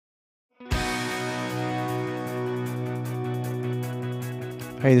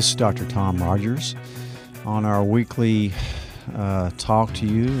Hey, this is Dr. Tom Rogers on our weekly talk to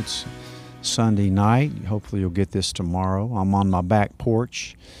you. It's Sunday night. Hopefully, you'll get this tomorrow. I'm on my back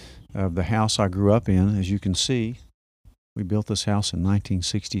porch of the house I grew up in. As you can see, we built this house in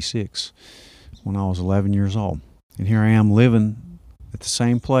 1966 when I was 11 years old. And here I am living at the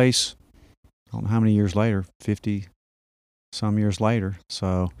same place, I don't know how many years later, 50 some years later,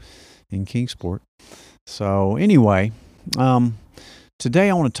 so in Kingsport. So, anyway,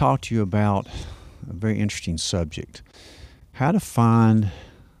 today I want to talk to you about a very interesting subject: how to find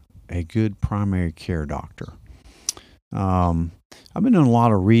a good primary care doctor. I've been doing a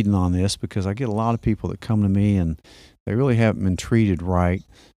lot of reading on this because I get a lot of people that come to me and they really haven't been treated right,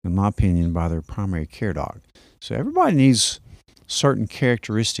 in my opinion, by their primary care doc. So everybody needs certain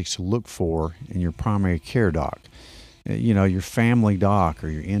characteristics to look for in your primary care doc. Your family doc or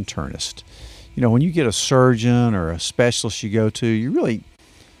your internist. When you get a surgeon or a specialist you go to, you really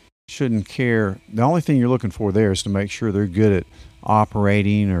shouldn't care. The only thing you're looking for there is to make sure they're good at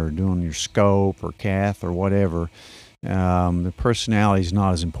operating or doing your scope or cath or whatever. The personality is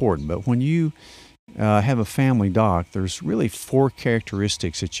not as important. But when you have a family doc, there's really 4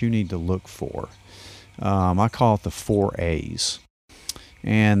 characteristics that you need to look for. I call it the 4 A's.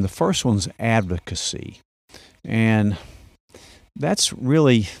 And the first one's advocacy. And that's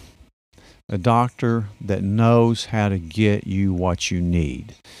really a doctor that knows how to get you what you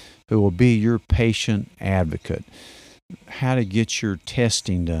need, who will be your patient advocate, how to get your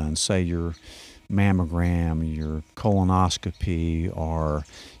testing done, say your mammogram, your colonoscopy, or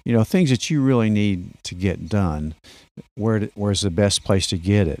things that you really need to get done. Where's the best place to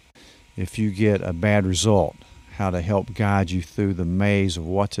get it? If you get a bad result, how to help guide you through the maze of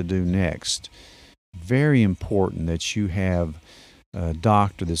what to do next. Very important that you have a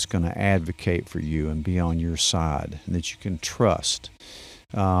doctor that's going to advocate for you and be on your side and that you can trust.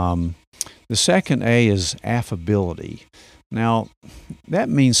 The second A is affability. Now, that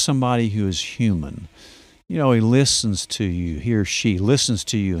means somebody who is human. He listens to you, he or she listens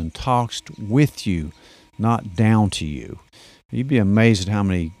to you and talks with you, not down to you. You'd be amazed at how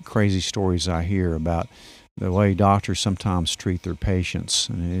many crazy stories I hear about the way doctors sometimes treat their patients.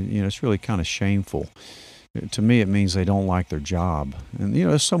 And it's really kind of shameful. To me, it means they don't like their job. And,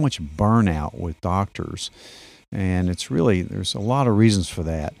 there's so much burnout with doctors. And there's a lot of reasons for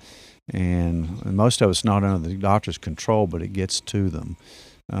that. And most of it's not under the doctor's control, but it gets to them.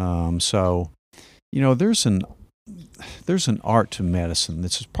 There's an art to medicine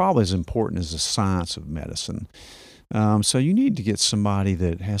that's probably as important as the science of medicine. So you need to get somebody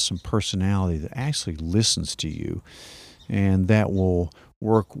that has some personality that actually listens to you and that will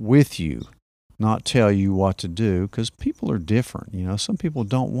work with you, not tell you what to do, because people are different. Some people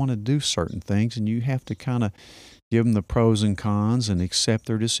don't want to do certain things, and you have to kind of give them the pros and cons and accept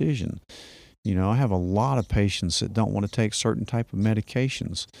their decision. I have a lot of patients that don't want to take certain type of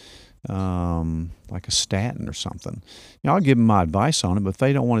medications, like a statin or something. I'll give them my advice on it, but if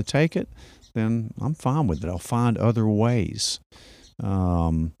they don't want to take it, then I'm fine with it. I'll find other ways.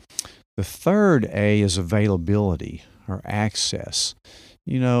 The third A is availability or access.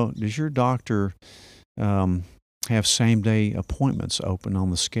 Does your doctor have same-day appointments open on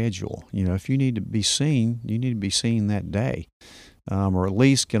the schedule? If you need to be seen, you need to be seen that day, or at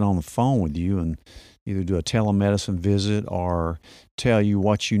least get on the phone with you and either do a telemedicine visit or tell you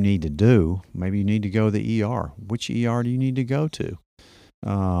what you need to do. Maybe you need to go to the ER. Which ER do you need to go to?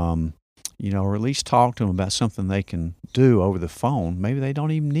 Or at least talk to them about something they can do over the phone. Maybe they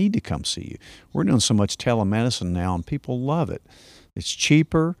don't even need to come see you. We're doing so much telemedicine now, and people love it. It's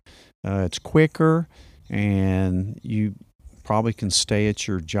cheaper, it's quicker, and you probably can stay at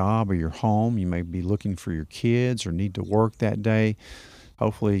your job or your home. You may be looking for your kids or need to work that day.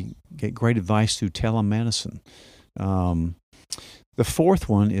 Hopefully get great advice through telemedicine. The fourth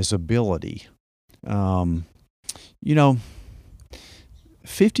one is ability.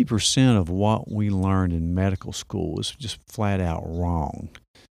 50% of what we learned in medical school is just flat out wrong.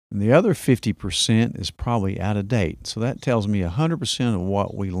 And the other 50% is probably out of date. So that tells me 100% of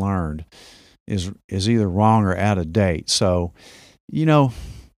what we learned is either wrong or out of date. So, you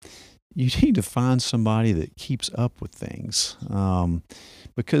need to find somebody that keeps up with things,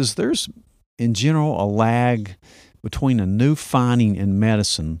 because there's, in general, a lag between a new finding in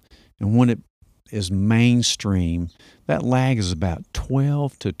medicine and when it is mainstream. That lag is about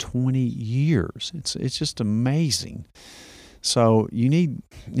 12 to 20 years. It's just amazing. So you need,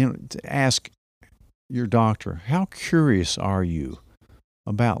 to ask your doctor, how curious are you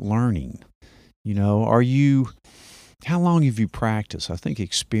about learning? How long have you practiced? I think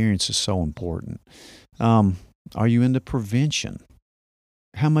experience is so important. Are you into prevention?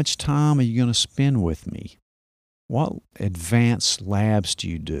 how much time are you going to spend with me? What advanced labs do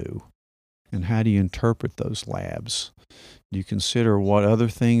you do? And how do you interpret those labs? Do you consider what other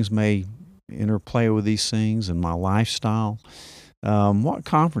things may interplay with these things and my lifestyle? What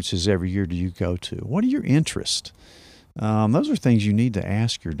conferences every year do you go to? What are your interests? Those are things you need to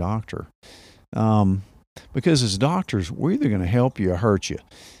ask your doctor. Um, because as doctors, we're either going to help you or hurt you.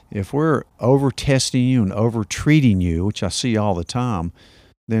 If we're over testing you and over treating you, which I see all the time,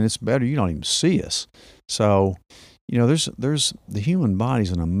 then it's better you don't even see us. So, there's the human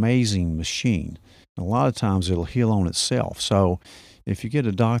body's an amazing machine. A lot of times it'll heal on itself. So, if you get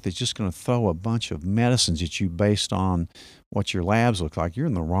a doc that's just going to throw a bunch of medicines at you based on what your labs look like, you're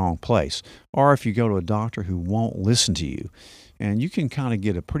in the wrong place. Or if you go to a doctor who won't listen to you, and you can kind of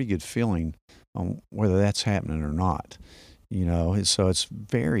get a pretty good feeling on whether that's happening or not. So it's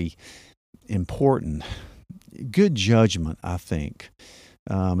very important. Good judgment, I think,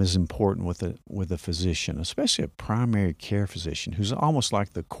 is important with a physician, especially a primary care physician who's almost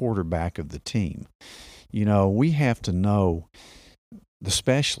like the quarterback of the team. We have to know the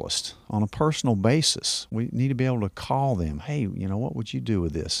specialist on a personal basis. We need to be able to call them. Hey, what would you do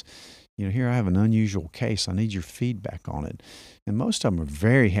with this? Here I have an unusual case. I need your feedback on it. And most of them are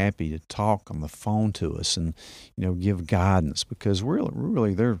very happy to talk on the phone to us and, give guidance because we're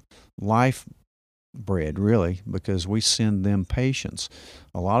really their life bread, really, because we send them patients.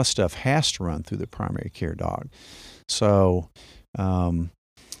 A lot of stuff has to run through the primary care doc. So, and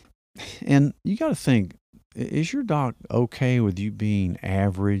you got to think, is your doc okay with you being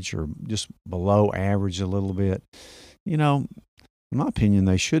average or just below average a little bit? In my opinion,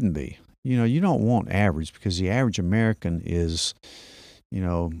 they shouldn't be. You don't want average because the average American is,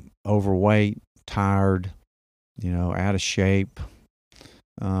 overweight, tired, out of shape.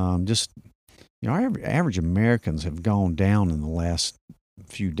 Our average Americans have gone down in the last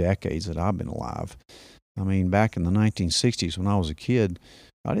few decades that I've been alive. I mean, back in the 1960s when I was a kid,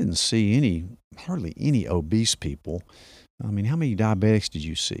 I didn't see hardly any obese people. I mean, how many diabetics did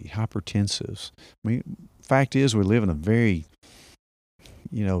you see? Hypertensives. I mean, fact is, we live in a very,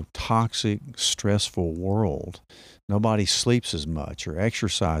 toxic, stressful world. Nobody sleeps as much or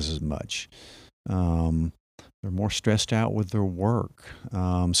exercises much. They're more stressed out with their work.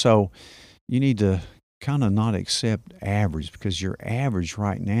 So you need to kind of not accept average because your average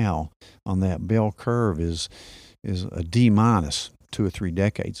right now on that bell curve is a D minus 2 or 3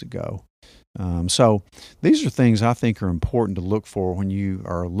 decades ago. So these are things I think are important to look for when you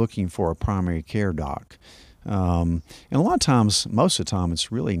are looking for a primary care doc. And a lot of times, most of the time,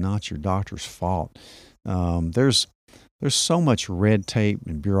 it's really not your doctor's fault. There's so much red tape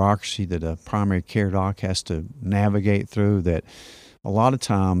and bureaucracy that a primary care doc has to navigate through that a lot of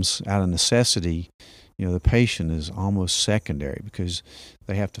times, out of necessity, the patient is almost secondary because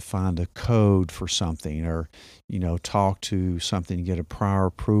they have to find a code for something or, talk to something to get a prior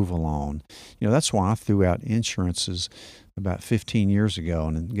approval on. That's why I threw out insurances about 15 years ago.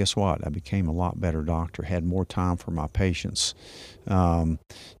 And guess what? I became a lot better doctor, had more time for my patients. I'm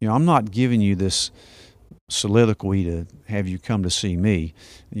not giving you this soliloquy to have you come to see me.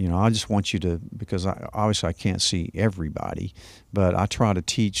 I just want you to, because obviously I can't see everybody, but I try to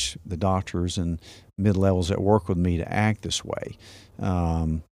teach the doctors and mid-levels that work with me to act this way.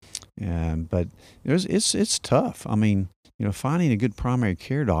 But it's tough. I mean, finding a good primary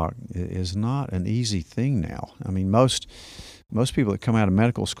care doc is not an easy thing now. I mean, most people that come out of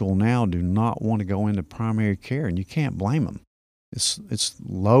medical school now do not want to go into primary care, and you can't blame them. It's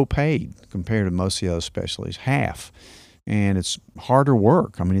low paid compared to most of the other specialties, half, and it's harder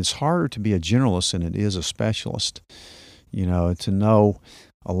work. I mean, it's harder to be a generalist than it is a specialist. To know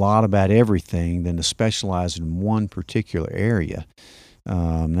a lot about everything than to specialize in one particular area.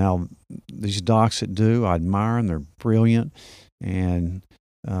 Now, these docs that do, I admire them. They're brilliant, and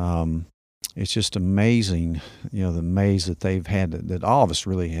it's just amazing, the maze that they've had, that all of us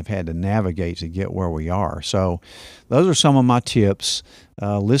really have had to navigate to get where we are. So those are some of my tips.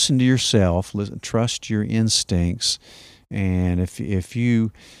 Listen to yourself, trust your instincts, and if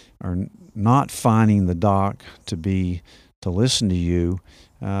you are not finding the doc to listen to you,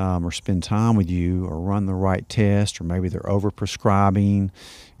 or spend time with you or run the right test, or maybe they're overprescribing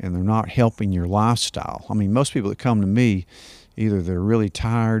and they're not helping your lifestyle. I mean, most people that come to me, either they're really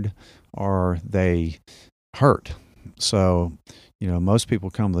tired or they hurt. So, most people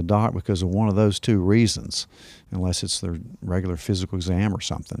come to the doc because of one of those two reasons, unless it's their regular physical exam or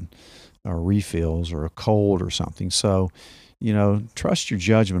something, or refills or a cold or something. So, trust your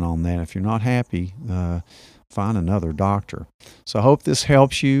judgment on that. If you're not happy, find another doctor. So I hope this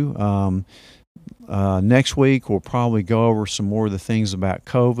helps you. Next week, we'll probably go over some more of the things about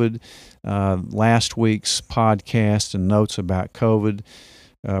COVID. Last week's podcast and notes about COVID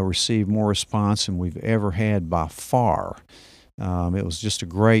received more response than we've ever had by far. It was just a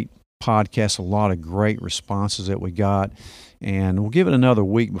great podcast, a lot of great responses that we got. And we'll give it another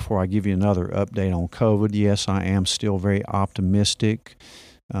week before I give you another update on COVID. Yes, I am still very optimistic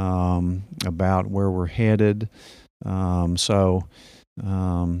about where we're headed. So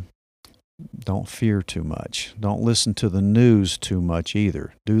don't fear too much. Don't listen to the news too much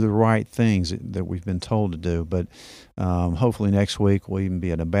either. Do the right things that we've been told to do. But hopefully next week we'll even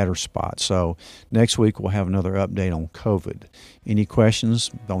be at a better spot. So next week we'll have another update on COVID. Any questions,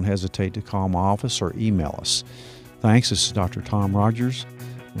 don't hesitate to call my office or email us. Thanks. This is Dr. Tom Rogers.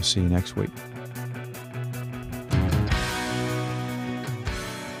 We'll see you next week.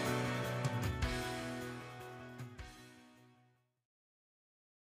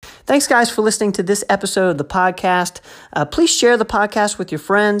 Thanks, guys, for listening to this episode of the podcast. Please share the podcast with your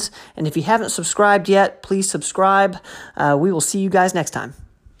friends. And if you haven't subscribed yet, please subscribe. We will see you guys next time.